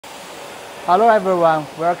Hello everyone,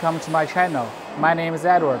 welcome to my channel. My name is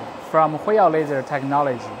Edward from HYJGZXF Laser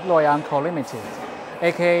Technology, Luoyang Co. Limited,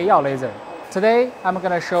 aka Yao Laser. Today I'm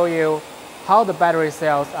going to show you how the battery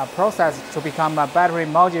cells are processed to become a battery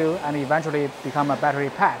module and eventually become a battery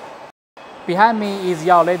pack. Behind me is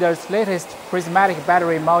Yao Laser's latest prismatic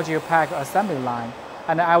battery module pack assembly line,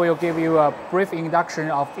 and I will give you a brief introduction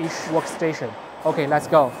of each workstation. Okay, let's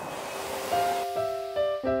go.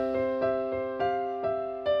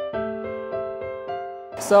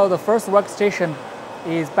 So the first workstation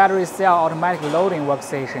is battery cell automatic loading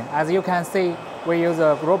workstation. As you can see, we use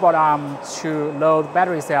a robot arm to load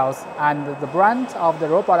battery cells, and the brand of the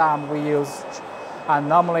robot arm we use are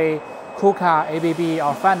normally KUKA, ABB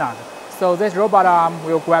or Fanuc. So this robot arm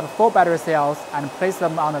will grab 4 battery cells and place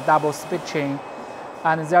them on a double speed chain,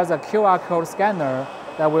 and there's a QR code scanner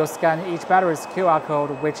that will scan each battery's QR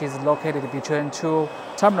code, which is located between 2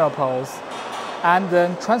 terminal poles, and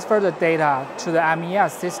then transfer the data to the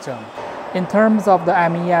MES system. In terms of the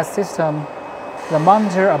MES system, the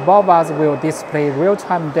monitor above us will display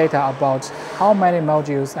real-time data about how many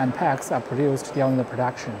modules and packs are produced during the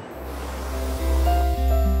production.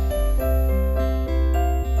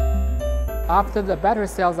 After the battery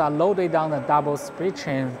cells are loaded on the double speed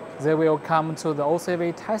chain, they will come to the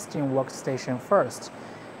OCV testing workstation first.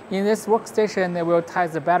 In this workstation, they will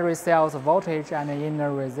test the battery cells voltage and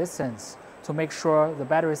inner resistance to make sure the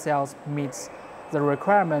battery cells meets the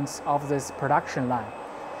requirements of this production line.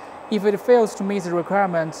 If it fails to meet the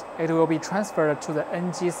requirement, it will be transferred to the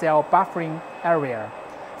NG cell buffering area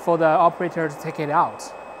for the operator to take it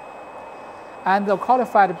out. And the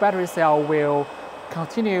qualified battery cell will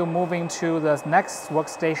continue moving to the next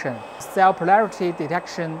workstation, cell polarity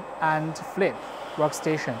detection and flip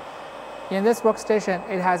workstation. In this workstation,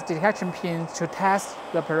 it has detection pins to test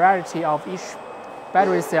the polarity of each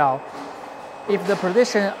battery cell. If the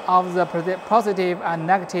position of the positive and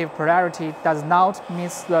negative polarity does not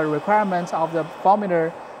meet the requirement of the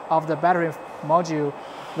formula of the battery module,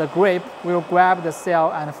 the grip will grab the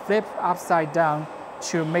cell and flip upside down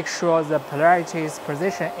to make sure the polarity's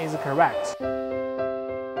position is correct.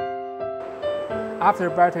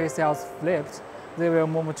 After battery cells flipped, they will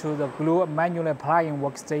move to the glue manually applying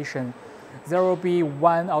workstation. There will be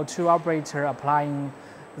 1 or 2 operators applying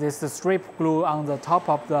this strip glue on the top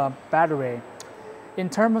of the battery. In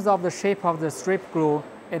terms of the shape of the strip glue,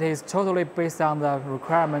 it is totally based on the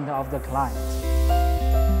requirement of the client.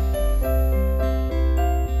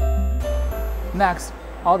 Next,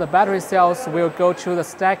 all the battery cells will go to the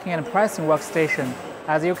stacking and pressing workstation.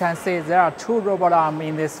 As you can see, there are 2 robot arms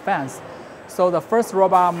in this fence. So the first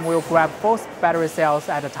robot arm will grab 4 battery cells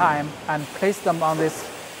at a time and place them on this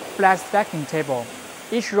flat stacking table.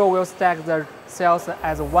 Each row will stack the cells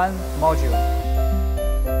as one module.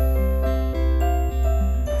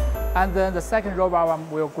 And then the second robot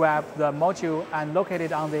arm will grab the module and locate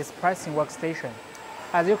it on this pressing workstation.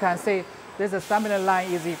 As you can see, this assembly line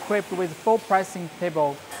is equipped with 4 pressing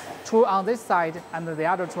tables, 2 on this side and the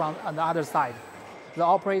other 2 on the other side. The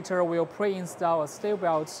operator will pre-install a steel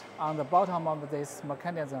belt on the bottom of this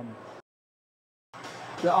mechanism.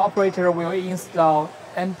 The operator will install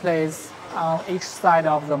end plates on each side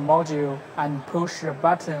of the module and push a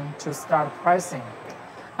button to start pressing,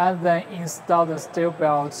 and then install the steel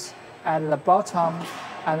belt at the bottom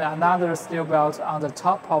and another steel belt on the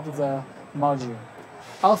top of the module.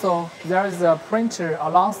 Also, there is a printer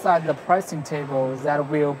alongside the pressing table that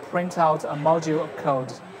will print out a module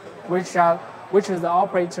code, which the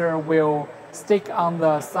operator will stick on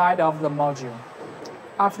the side of the module.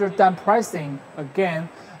 After done pressing, again,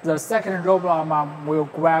 the second robot arm will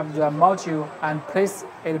grab the module and place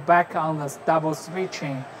it back on the double speed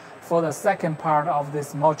chain for the second part of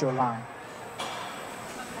this module line.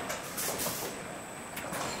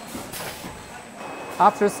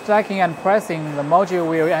 After stacking and pressing, the module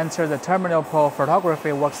will enter the terminal pole photography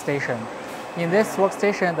workstation. In this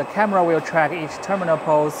workstation, the camera will track each terminal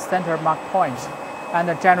pole's center mark point and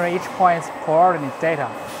generate each point's coordinate data,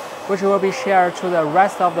 which will be shared to the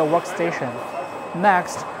rest of the workstation.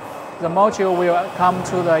 Next, the module will come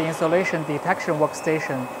to the installation detection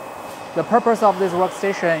workstation. The purpose of this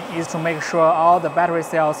workstation is to make sure all the battery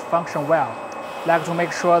cells function well, like to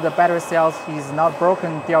make sure the battery cells is not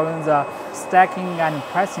broken during the stacking and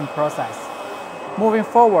pressing process. Moving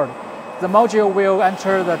forward, the module will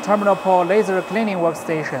enter the terminal pole laser cleaning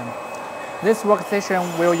workstation. This workstation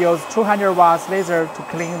will use 200 watts laser to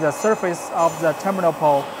clean the surface of the terminal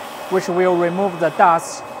pole, which will remove the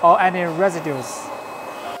dust or any residues.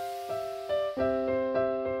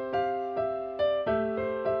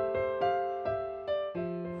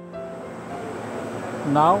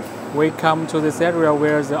 Now, we come to this area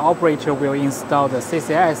where the operator will install the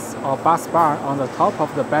CCS or bus bar on the top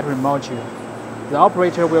of the battery module. The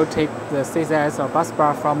operator will take the CCS or bus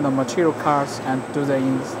bar from the material cart and do the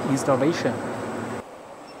installation.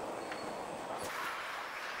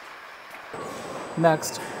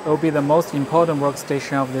 Next will be the most important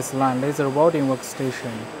workstation of this line, laser welding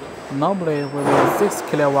workstation. Normally, we will use 6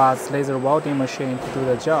 kilowatts laser welding machine to do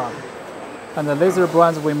the job. And the laser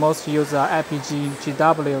brands we most use are IPG,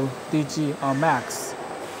 GW, DG, or Max.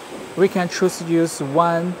 We can choose to use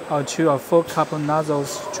 1 or 2 or 4 couple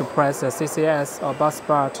nozzles to press the CCS or bus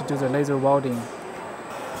bar to do the laser welding.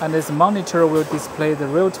 And this monitor will display the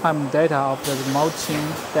real-time data of the melting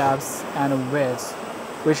depths and width,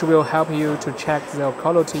 which will help you to check the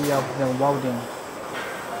quality of the welding.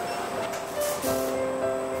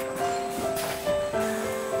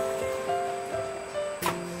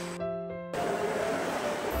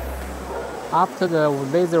 After the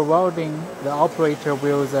laser welding, the operator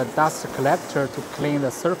will use a dust collector to clean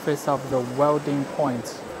the surface of the welding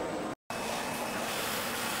point.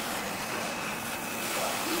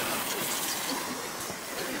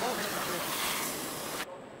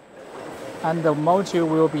 And the module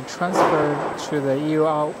will be transferred to the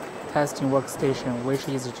EUR testing workstation, which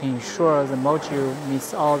is to ensure the module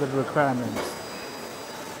meets all the requirements.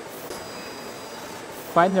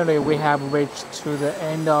 Finally, we have reached to the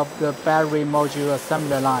end of the battery module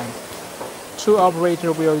assembly line. 2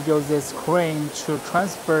 operators will use this crane to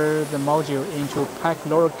transfer the module into pack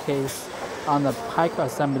lower case on the pack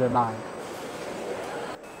assembly line.